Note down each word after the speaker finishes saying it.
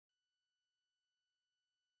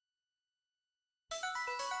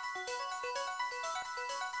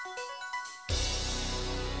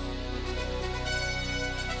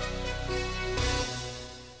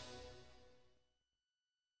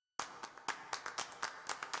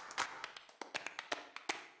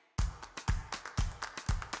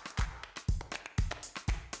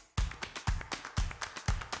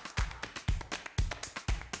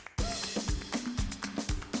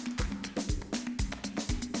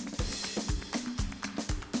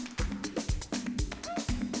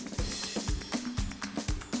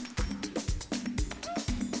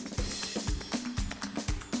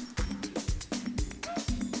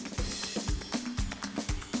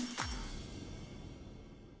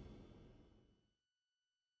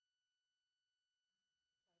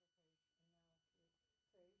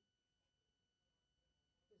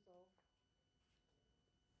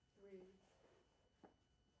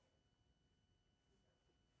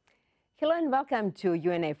Hello and welcome to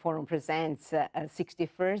UNAFF Forum Presents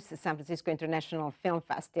 61st San Francisco International Film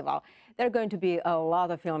Festival. There are going to be a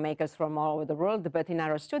lot of filmmakers from all over the world, but in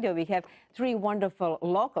our studio we have three wonderful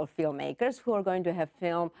local filmmakers who are going to have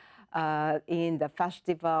film in the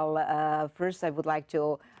festival. First, I would like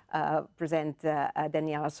to present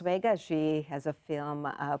Daniella Sueuga. She has a film,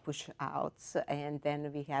 Pushouts, and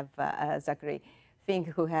then we have Zachary Fink,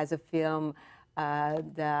 who has a film,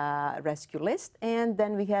 The Rescue List, and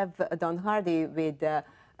then we have Don Hardy with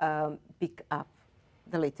Pick Up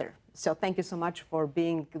the Litter. So thank you so much for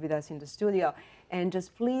being with us in the studio, and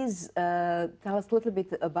just please tell us a little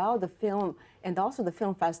bit about the film and also the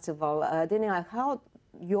film festival. Daniella, how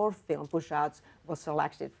your film Pushouts was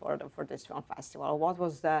selected for this film festival? What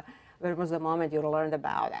was where was the moment you learned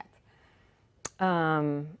about it?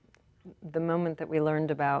 The moment that we learned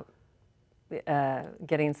about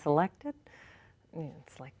getting selected.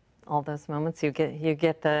 It's like all those moments you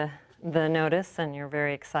get the notice and you're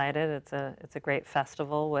very excited. It's a great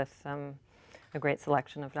festival with a great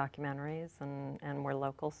selection of documentaries, and we're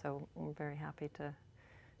local, so we're very happy to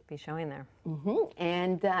be showing there. Mm-hmm.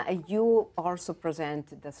 And you also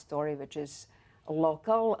present the story, which is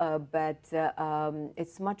local, but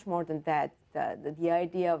it's much more than that. The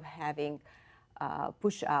idea of having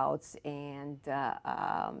push-outs, and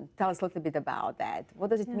tell us a little bit about that. What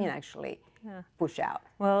does it mean, actually, push out?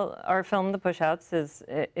 Well, our film, The Pushouts,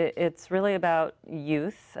 it's really about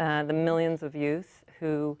youth, the millions of youth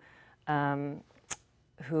who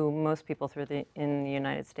most people in the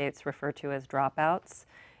United States refer to as dropouts,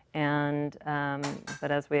 and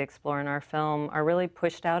but as we explore in our film, are really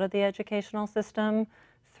pushed out of the educational system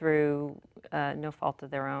through no fault of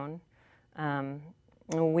their own.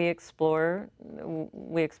 We explore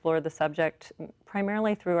the subject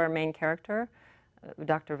primarily through our main character,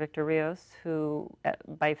 Dr. Victor Rios, who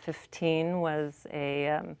by 15 was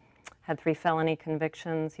had 3 felony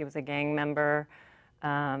convictions. He was a gang member,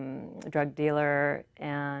 drug dealer,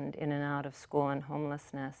 and in and out of school and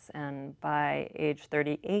homelessness. And by age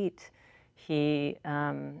 38, he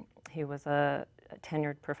was a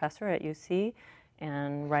tenured professor at UC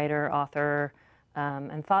and writer, author,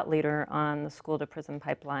 and thought leader on the school-to-prison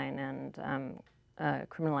pipeline and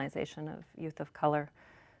criminalization of youth of color.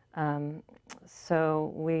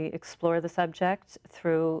 So we explore the subject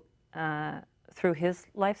through his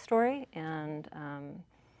life story, and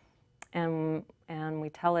we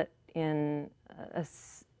tell it in a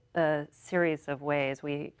series of ways.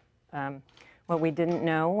 What we didn't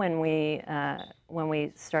know when we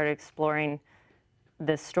started exploring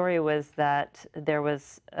this story was that there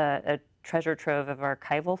was a treasure trove of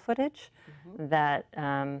archival footage that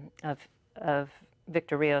of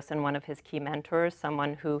Victor Rios and one of his key mentors,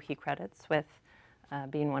 someone who he credits with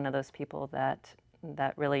being one of those people that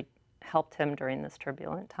really helped him during this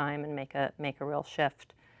turbulent time and make a real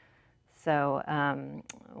shift. So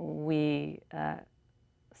we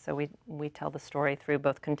tell the story through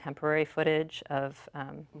both contemporary footage of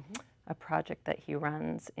a project that he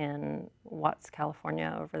runs in Watts,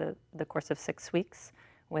 California, over the course of 6 weeks,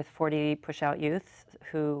 with 40 push-out youth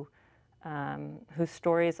whose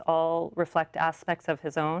stories all reflect aspects of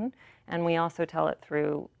his own, and we also tell it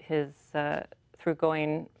through through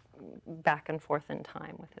going back and forth in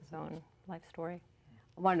time with his own life story.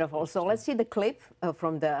 Wonderful. So let's see the clip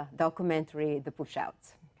from the documentary, The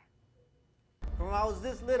Pushouts. When I was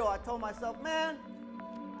this little, I told myself, man,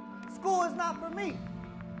 school is not for me.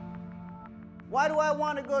 Why do I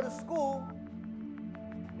want to go to school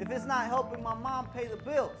if it's not helping my mom pay the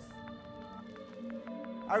bills?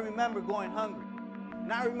 I remember going hungry.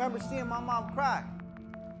 And I remember seeing my mom cry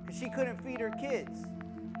because she couldn't feed her kids.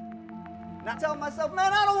 And I tell myself,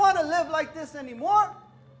 man, I don't want to live like this anymore.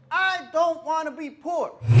 I don't want to be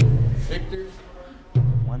poor. Victor.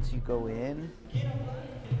 Once you go in,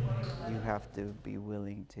 you have to be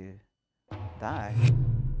willing to die.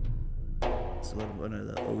 That's what one of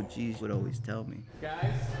the OGs would always tell me.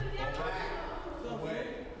 Guys,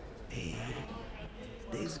 hey,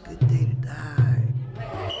 today's a good day to die.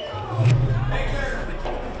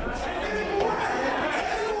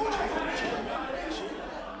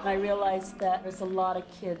 I realized that there's a lot of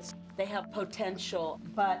kids. They have potential,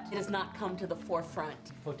 but it has not come to the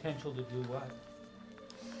forefront. Potential to do what?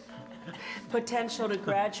 Potential to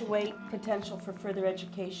graduate, potential for further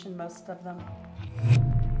education, most of them.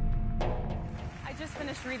 I just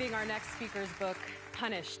finished reading our next speaker's book,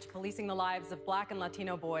 Punished, Policing the Lives of Black and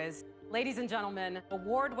Latino Boys. Ladies and gentlemen,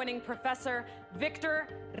 award-winning Professor Victor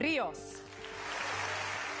Rios.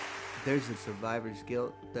 There's a survivor's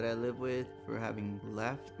guilt that I live with for having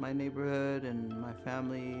left my neighborhood and my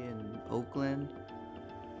family in Oakland.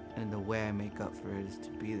 And the way I make up for it is to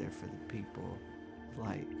be there for the people,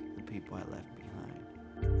 like the people I left behind.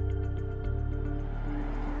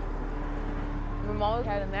 My mom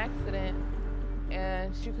had an accident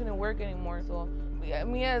and she couldn't work anymore. So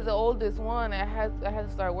me as the oldest one, I had to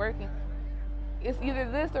start working. It's either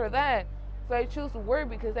this or that. So I choose to work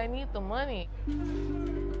because I need the money.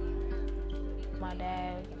 My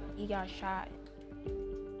dad, he got shot.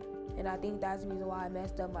 And I think that's the reason why I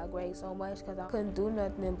messed up my grades so much, because I couldn't do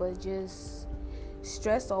nothing but just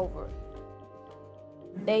stress over it.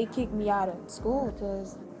 They kicked me out of school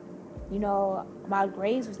because, you know, my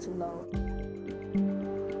grades was too low.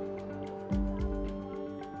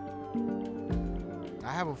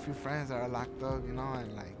 I have a few friends that are locked up, you know,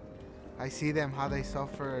 and like, I see them, how they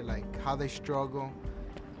suffer, like how they struggle.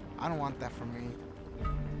 I don't want that for me.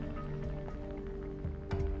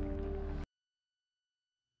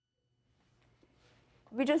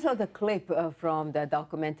 We just saw the clip from the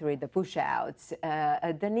documentary, The Pushouts.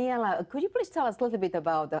 Daniella, could you please tell us a little bit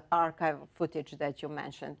about the archive footage that you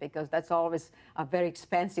mentioned? Because that's always a very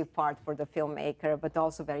expensive part for the filmmaker, but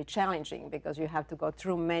also very challenging because you have to go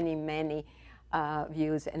through many, many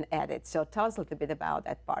views and edits. So tell us a little bit about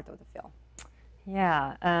that part of the film.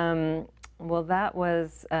 Yeah, well, that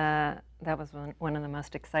was one of the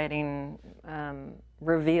most exciting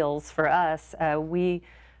reveals for us.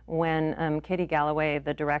 When Katie Galloway,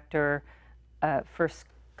 the director, first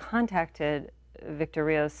contacted Victor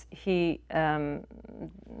Rios, they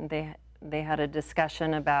had a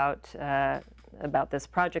discussion about this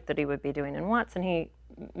project that he would be doing in Watts, and he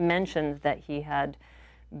mentioned that he had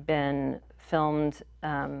been filmed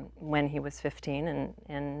when he was 15 in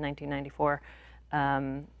 1994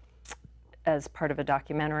 as part of a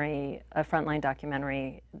documentary, a frontline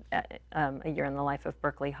documentary, A Year in the Life of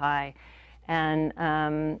Berkeley High. And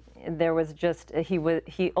there was just, he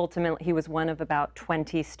was one of about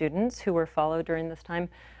 20 students who were followed during this time.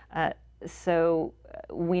 So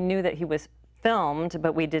we knew that he was filmed,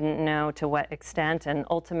 but we didn't know to what extent. And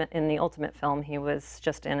in the ultimate film, he was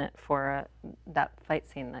just in it for that fight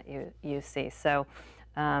scene that you see. So,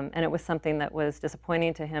 and it was something that was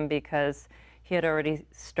disappointing to him because he had already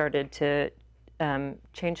started to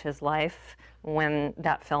change his life when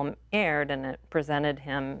that film aired, and it presented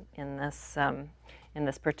him in this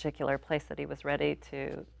particular place that he was ready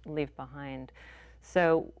to leave behind.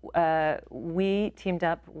 So we teamed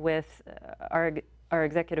up with our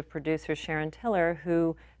executive producer, Sharon Tiller,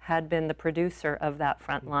 who had been the producer of that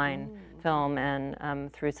Frontline film,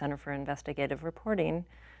 and through Center for Investigative Reporting,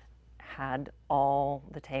 had all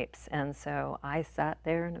the tapes. And so I sat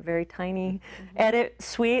there in a very tiny edit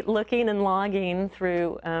suite looking and logging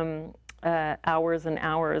through hours and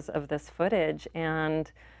hours of this footage,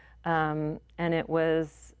 and it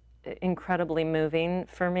was incredibly moving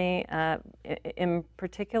for me, in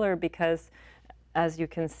particular because, as you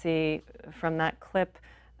can see from that clip,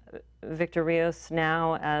 Victor Rios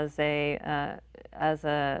now as a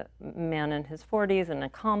man in his 40s and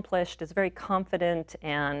accomplished is very confident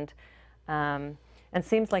and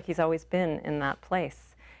seems like he's always been in that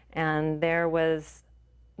place. And there was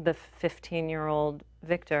the 15-year-old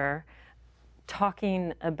Victor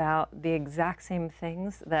talking about the exact same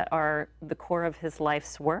things that are the core of his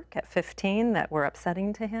life's work at 15 that were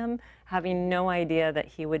upsetting to him, having no idea that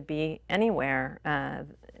he would be anywhere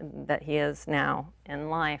that he is now in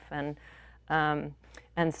life. And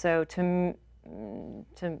so to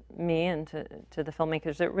me and to the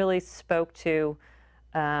filmmakers, it really spoke to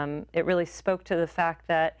the fact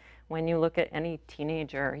that when you look at any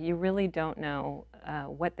teenager, you really don't know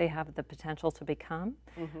what they have the potential to become.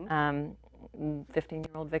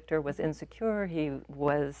 15-year-old Victor was insecure. He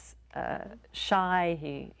was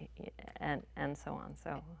shy, and so on.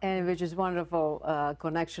 So, and which is wonderful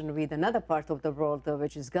connection with another part of the world,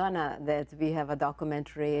 which is Ghana, that we have a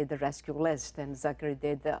documentary, The Rescue List, and Zachary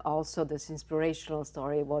did also this inspirational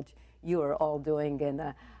story, what you are all doing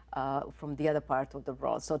in, from the other part of the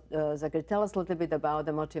world. So Zachary, tell us a little bit about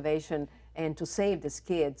the motivation and to save these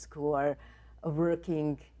kids who are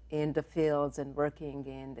working in the fields and working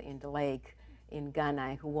in the lake in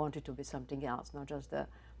Ghana, who wanted to be something else, not just the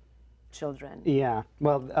children. Yeah,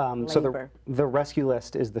 well, so the Rescue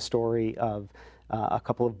List is the story of a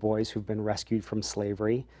couple of boys who've been rescued from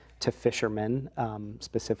slavery to fishermen,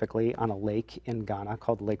 specifically on a lake in Ghana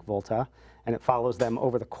called Lake Volta, and it follows them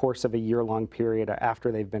over the course of a year-long period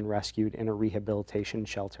after they've been rescued in a rehabilitation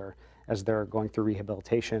shelter as they're going through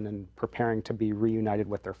rehabilitation and preparing to be reunited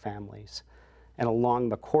with their families. And along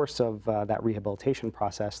the course of that rehabilitation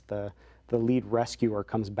process, the lead rescuer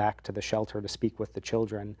comes back to the shelter to speak with the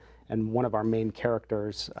children, and one of our main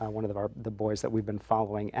characters, one of the boys that we've been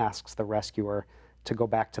following, asks the rescuer to go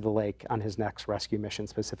back to the lake on his next rescue mission,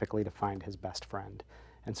 specifically to find his best friend.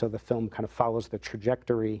 And so the film kind of follows the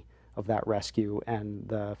trajectory of that rescue and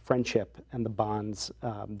the friendship and the bonds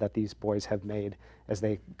that these boys have made as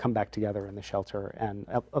they come back together in the shelter and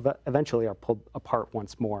eventually are pulled apart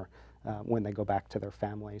once more when they go back to their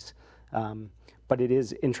families. But it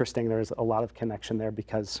is interesting, there's a lot of connection there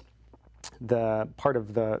because the part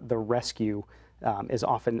of the rescue is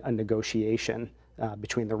often a negotiation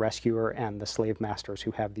between the rescuer and the slave masters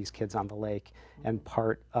who have these kids on the lake. And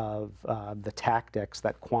part of the tactics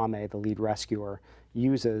that Kwame, the lead rescuer,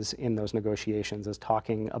 uses in those negotiations is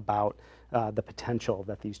talking about the potential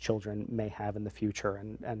that these children may have in the future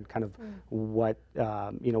and kind of what,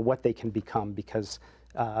 what they can become, because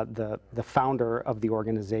the founder of the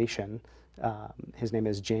organization, his name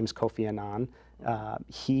is James Kofi Annan.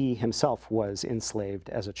 He himself was enslaved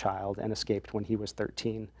as a child and escaped when he was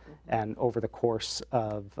 13. And over the course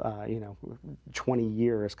of 20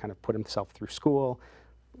 years, kind of put himself through school,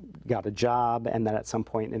 got a job, and then at some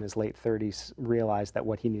point in his late 30s realized that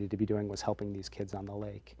what he needed to be doing was helping these kids on the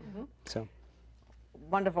lake. So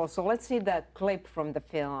wonderful. So let's see the clip from the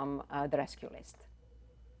film, The Rescue List.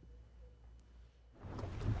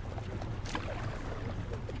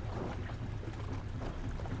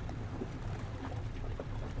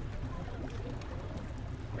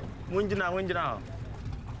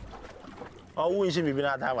 Oh, we should be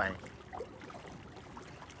that way.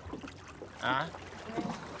 Ah?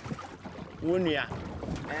 Wunya?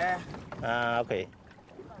 Okay.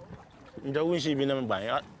 You don't wish you be number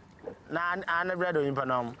by. Nan, I never do in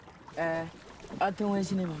Panam. I don't wish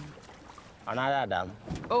him. Another dam.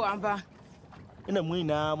 Oh, I'm back. In a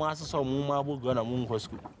winner, Master saw Mumma will go to Moon for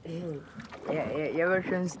school. Yeah,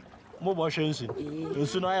 versions. More motions. You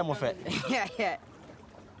soon I am of it. Yeah.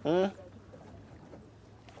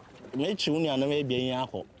 Me chuni ana me bi yan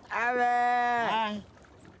akọ. Abe.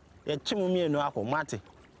 Ye chimu mi enu akọ mate.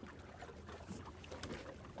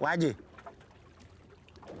 Waje.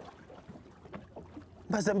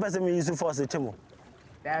 Pese mi use force chimu.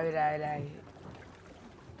 Dai.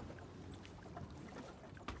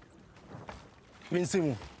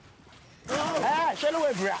 Minsimu. Ah, shall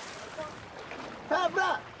we bra? Ah,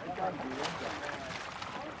 bra.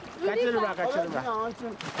 Catch the bra.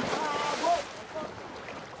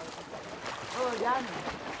 Oh, yeah.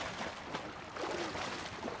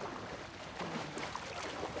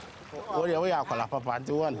 Oh, yeah, we are calling Papa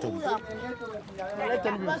to want to.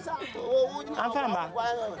 I'm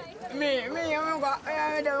fine, Me, I'm got.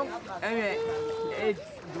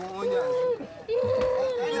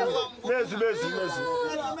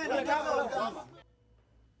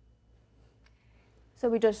 So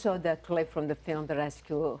we just saw the clip from the film The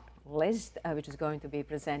Rescue List, which is going to be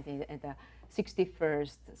presented at the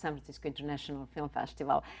 61st San Francisco International Film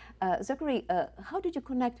Festival. Zachary, how did you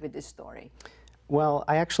connect with this story? Well,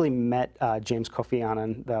 I actually met James Kofi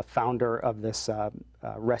Annan, the founder of this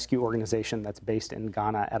rescue organization that's based in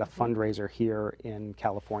Ghana, at a fundraiser here in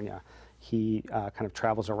California. He kind of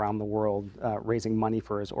travels around the world raising money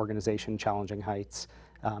for his organization, Challenging Heights,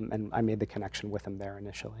 and I made the connection with him there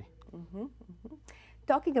initially.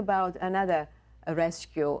 Talking about another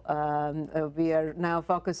rescue, we are now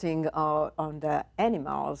focusing on the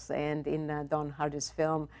animals, and in Don Hardy's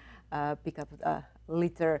film, Pick Up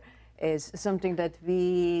Litter is something that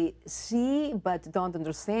we see but don't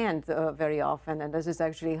understand very often, and this is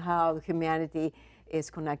actually how humanity is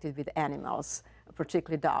connected with animals,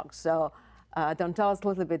 particularly dogs. So Don, tell us a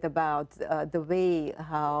little bit about the way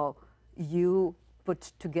how you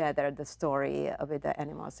put together the story with the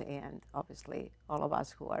animals and obviously all of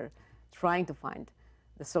us who are trying to find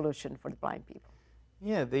the solution for the blind people.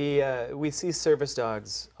 Yeah, we see service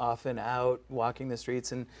dogs often out walking the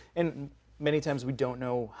streets, and many times we don't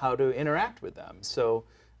know how to interact with them. So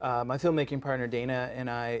my filmmaking partner Dana and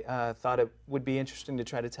I thought it would be interesting to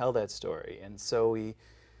try to tell that story, and so we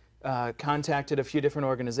contacted a few different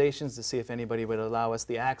organizations to see if anybody would allow us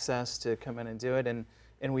the access to come in and do it, and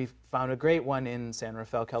we found a great one in San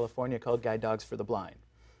Rafael, California called Guide Dogs for the Blind.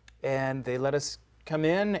 And they let us come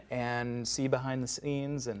in and see behind the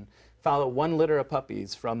scenes and follow one litter of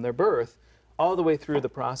puppies from their birth all the way through the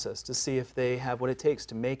process to see if they have what it takes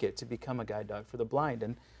to make it to become a guide dog for the blind.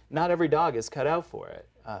 And not every dog is cut out for it.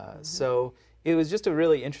 So it was just a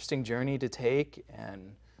really interesting journey to take,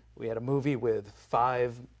 and we had a movie with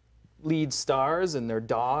 5 lead stars and their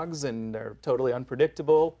dogs, and they're totally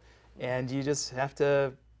unpredictable, and you just have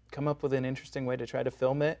to come up with an interesting way to try to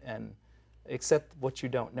film it and accept what you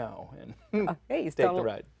don't know and okay, take the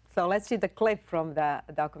ride. So let's see the clip from the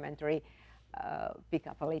documentary, Pick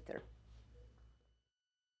Up a Litter.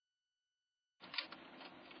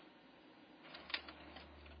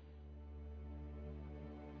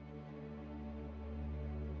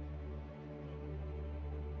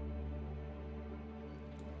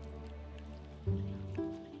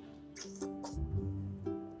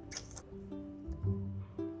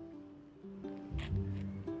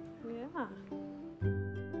 Yeah.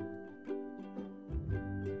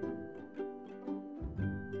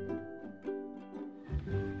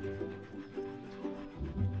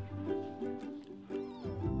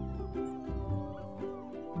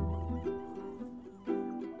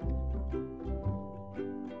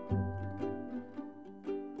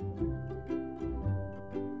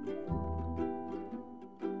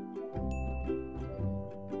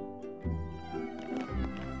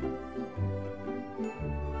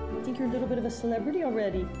 I think you're a little bit of a celebrity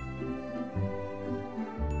already.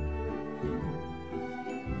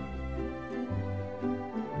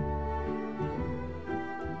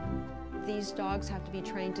 These dogs have to be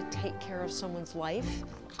trained to take care of someone's life.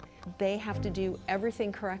 They have to do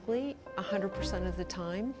everything correctly 100% of the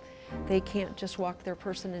time. They can't just walk their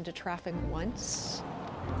person into traffic once.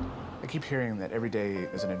 I keep hearing that every day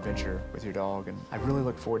is an adventure with your dog, and I really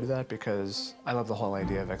look forward to that because I love the whole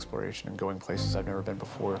idea of exploration and going places I've never been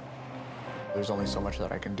before. There's only so much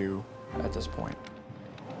that I can do at this point.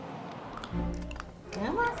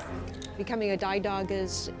 Becoming a guide dog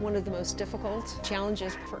is one of the most difficult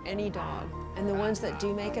challenges for any dog, and the ones that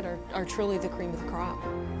do make it are truly the cream of the crop.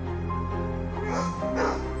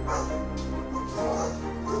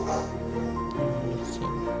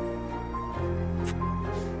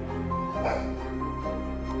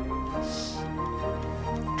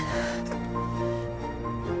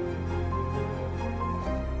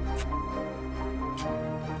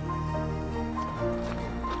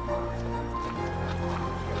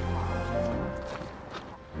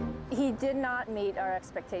 He did not meet our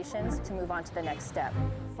expectations to move on to the next step.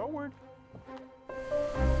 Forward.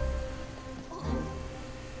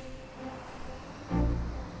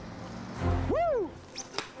 Woo!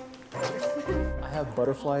 I have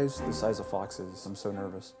butterflies the size of foxes. I'm so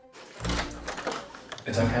nervous.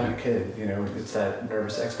 It's like having a kid, you know, it's that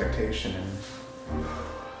nervous expectation and...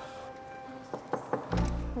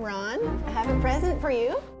 Ron, I have a present for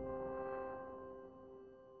you.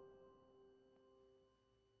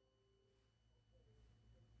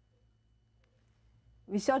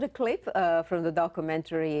 We saw the clip from the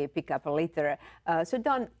documentary Pick Up a Litter. So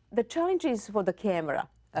Don, the challenges for the camera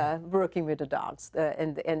working with the dogs,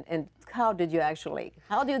 and how do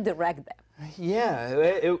you direct them? Yeah,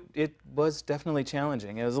 it was definitely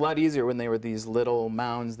challenging. It was a lot easier when they were these little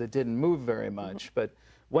mounds that didn't move very much, but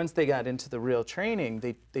once they got into the real training,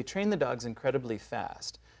 they train the dogs incredibly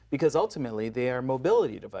fast because ultimately they are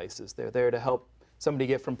mobility devices. They're there to help somebody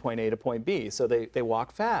get from point A to point B, so they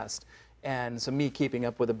walk fast. And so me keeping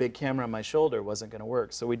up with a big camera on my shoulder wasn't going to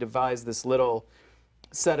work. So we devised this little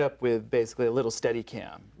setup with basically a little steady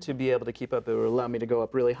cam to be able to keep up. It would allow me to go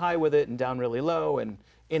up really high with it and down really low and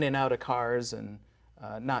in and out of cars and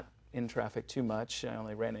not in traffic too much. I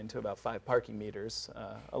only ran into about 5 parking meters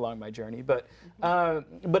along my journey. But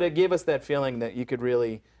it gave us that feeling that you could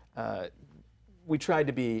really, we tried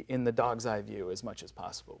to be in the dog's eye view as much as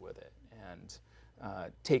possible with it and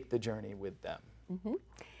take the journey with them. Mm-hmm.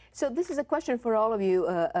 So this is a question for all of you.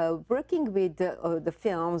 Working with the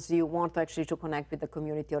films, you want actually to connect with the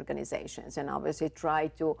community organizations and obviously try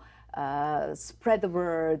to spread the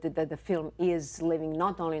word that the film is living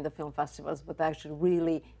not only in the film festivals, but actually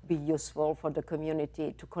really be useful for the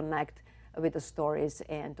community to connect with the stories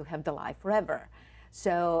and to have the life forever.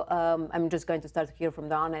 So I'm just going to start to hear from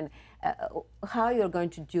Don and how you're going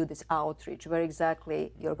to do this outreach, where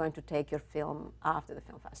exactly you're going to take your film after the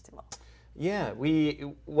film festival. Yeah,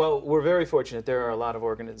 we're very fortunate. There are a lot of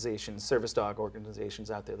organizations, service dog organizations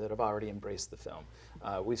out there that have already embraced the film.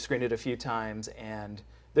 We've screened it a few times, and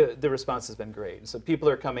the response has been great. So people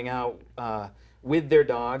are coming out with their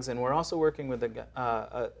dogs, and we're also working with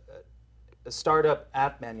a startup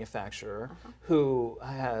app manufacturer who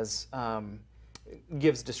has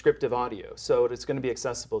gives descriptive audio, so it's going to be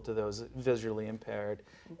accessible to those visually impaired,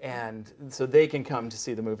 and so they can come to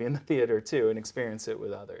see the movie in the theater too and experience it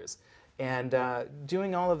with others. And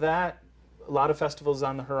doing all of that, a lot of festivals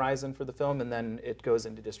on the horizon for the film, and then it goes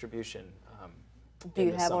into distribution. Do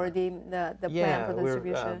you have already the plan for the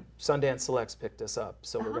distribution? Sundance Selects picked us up,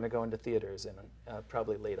 so we're going to go into theaters in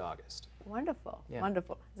probably late August. Wonderful,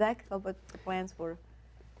 wonderful. Zach, how about the plans for?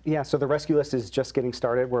 Yeah, so the Rescue List is just getting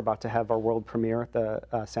started. We're about to have our world premiere at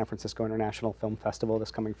the San Francisco International Film Festival this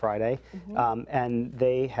coming Friday. And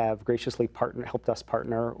they have graciously helped us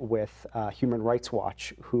partner with Human Rights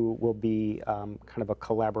Watch, who will be kind of a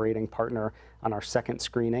collaborating partner on our second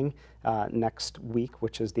screening next week,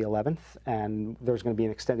 which is the 11th. And there's going to be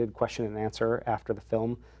an extended question and answer after the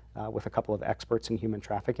film with a couple of experts in human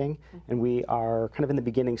trafficking. And we are kind of in the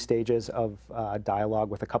beginning stages of dialogue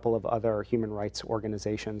with a couple of other human rights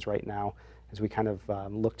organizations right now as we kind of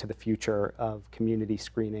look to the future of community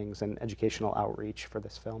screenings and educational outreach for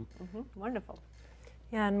this film. Wonderful.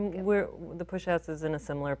 Yeah, and the Pushouts is in a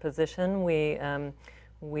similar position.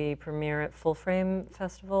 We premiere at Full Frame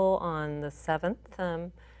Festival on the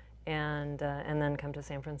 7th and then come to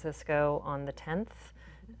San Francisco on the 10th.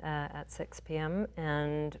 At 6 p.m.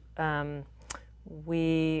 and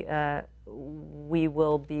we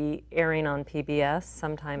will be airing on PBS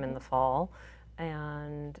sometime in the fall,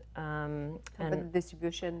 and the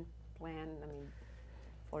distribution plan. I mean,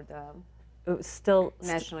 for the still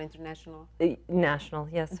national, international. National,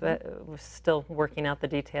 yes. We're still working out the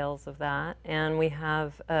details of that, and we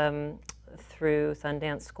have through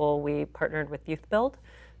Sundance School we partnered with Youth Build.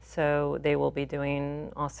 So they will be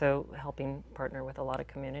also helping partner with a lot of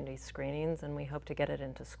community screenings, and we hope to get it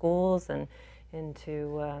into schools and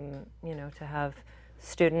into, to have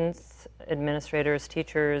students, administrators,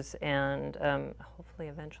 teachers, and hopefully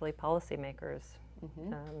eventually policymakers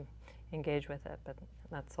engage with it, but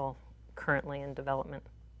that's all currently in development.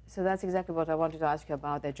 So that's exactly what I wanted to ask you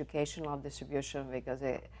about educational distribution, because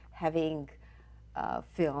having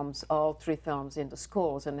films, all 3 films in the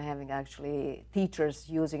schools, and having actually teachers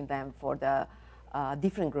using them for the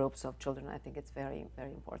different groups of children, I think it's very,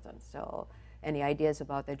 very important. So any ideas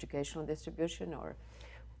about educational distribution? Or?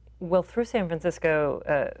 Well, through San Francisco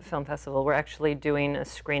Film Festival, we're actually doing a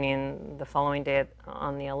screening the following day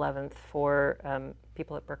on the 11th for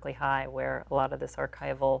people at Berkeley High, where a lot of this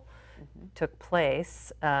archival took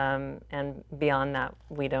place, and beyond that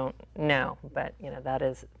we don't know, but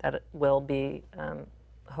that will be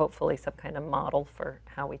hopefully some kind of model for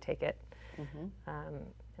how we take it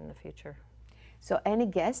in the future. So any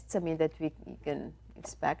guests, I mean, that we can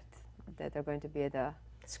expect that are going to be at the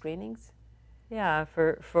screenings? Yeah,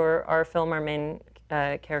 for our film, our main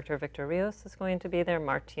character Victor Rios is going to be there.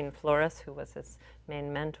 Martin Flores, who was his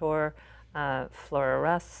main mentor, Flora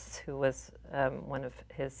Russ, who was one of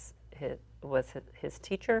his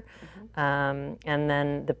teacher, and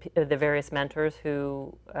then the various mentors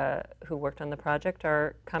who worked on the project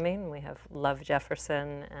are coming. We have Love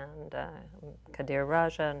Jefferson and Kadir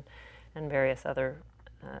Raja and various other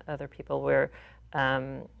people. We're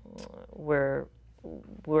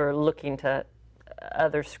looking to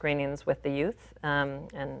other screenings with the youth,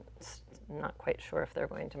 and not quite sure if they're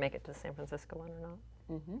going to make it to the San Francisco one or not.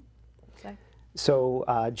 Okay. So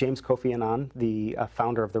James Kofi Annan, the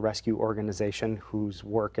founder of the Rescue Organization, whose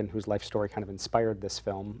work and whose life story kind of inspired this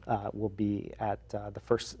film, will be at the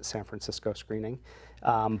first San Francisco screening.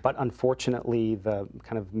 But unfortunately, the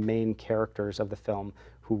kind of main characters of the film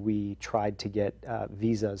who we tried to get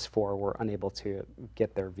visas for were unable to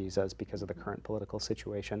get their visas because of the current political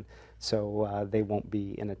situation. So they won't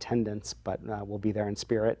be in attendance, but we'll be there in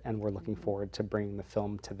spirit, and we're looking forward to bringing the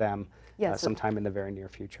film to them sometime in the very near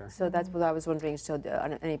future. So that's what I was wondering. So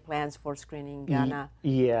any plans for screening Ghana?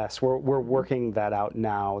 Yes, we're working that out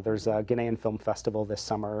now. There's a Ghanaian Film Festival this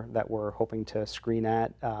summer that we're hoping to screen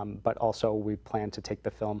at, but also we plan to take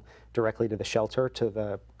the film directly to the shelter, to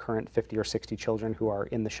the current 50 or 60 children who are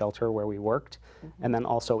in the shelter where we worked, and then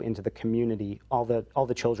also into the community. All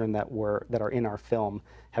the children that are in our film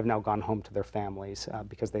have now gone home to their families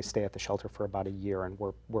because they stay at the shelter for about a year, and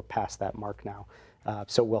we're past that mark now.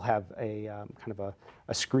 So we'll have a kind of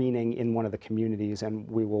a screening in one of the communities, and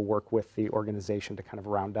we will work with the organization to kind of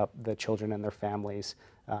round up the children and their families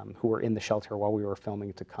who were in the shelter while we were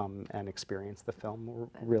filming to come and experience the film. We're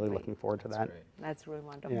really looking forward to that. That's really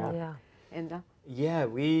wonderful. Yeah. And yeah,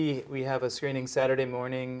 we have a screening Saturday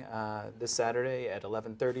morning, this Saturday at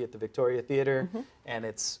 11:30 at the Victoria Theater, and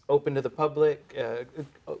it's open to the public,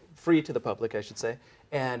 free to the public, I should say.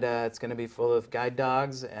 And it's going to be full of guide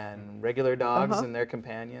dogs and regular dogs and their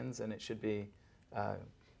companions, and it should be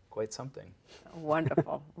quite something.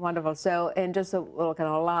 Wonderful, wonderful. So, and just a little kind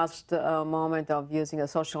of last moment of using a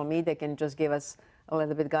social media, can you just give us a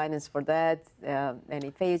little bit guidance for that?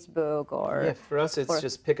 Any Facebook or? Yeah, for us it's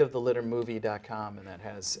just pickofthelittermovie.com, and that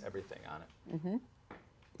has everything on it.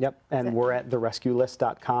 Yep, and we're at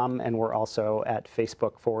therescuelist.com, and we're also at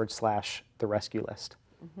Facebook/therescuelist.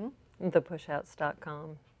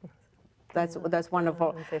 Thepushouts.com. That's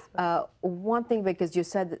wonderful. One thing, because you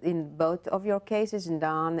said in both of your cases, in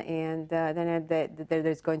Don and Daniella, that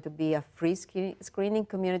there's going to be a free screening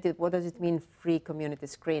community. What does it mean, free community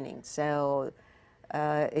screening? So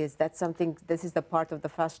is that something, this is the part of the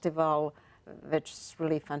festival which is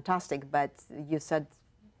really fantastic, but you said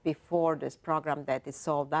before this program that is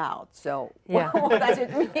sold out. So what does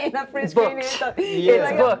it mean, a free screening?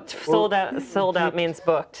 It's booked. Sold out means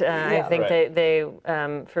booked. I think they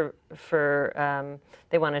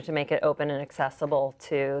wanted to make it open and accessible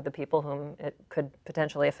to the people whom it could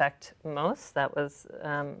potentially affect most. That was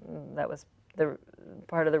the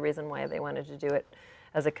part of the reason why they wanted to do it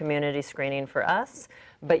as a community screening for us.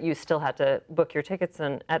 But you still had to book your tickets,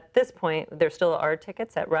 and at this point there still are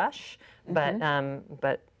tickets at Rush, but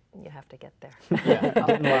you have to get there.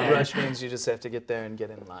 Rush means you just have to get there and get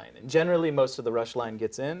in line. And generally, most of the Rush line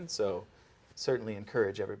gets in, so certainly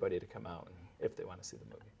encourage everybody to come out if they want to see the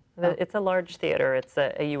movie. It's a large theater. It's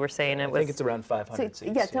you were saying I think it's around 500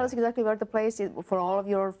 seats. Yeah, tell us exactly where the place is for all of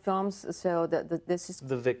your films. So this is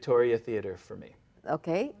the Victoria Theater for me.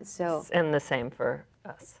 Okay, so and the same for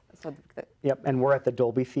us. So yep, and we're at the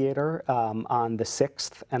Dolby Theater on the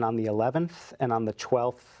 6th and on the 11th, and on the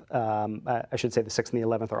 12th, I should say the 6th and the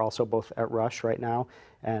 11th are also both at Rush right now,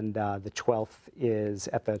 and the 12th is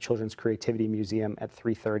at the Children's Creativity Museum at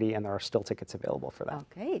 3:30, and there are still tickets available for that.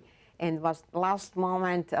 Okay, and last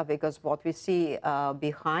moment, because what we see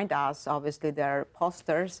behind us, obviously there are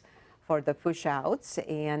posters for the Pushouts,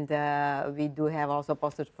 and we do have also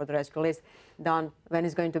posters for the Rescue List. Don, when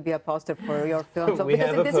is going to be a poster for your film? So we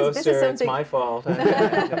have a poster, it's my fault.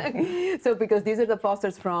 So because these are the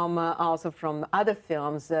posters from also from other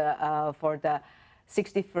films for the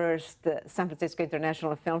 61st San Francisco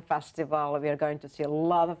International Film Festival. We are going to see a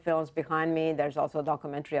lot of films behind me. There's also a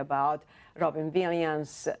documentary about Robin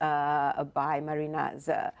Williams by Marina.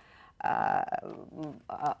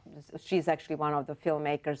 She's actually one of the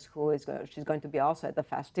filmmakers who is she's going to be also at the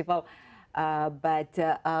festival. But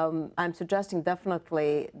I'm suggesting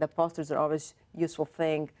definitely the posters are always useful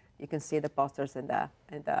thing. You can see the posters in the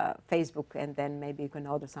Facebook, and then maybe you can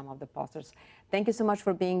order some of the posters. Thank you so much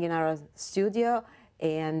for being in our studio,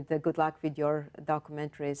 and good luck with your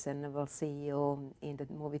documentaries, and we'll see you in the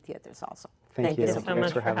movie theaters also. Thank you so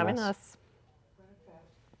much for having us.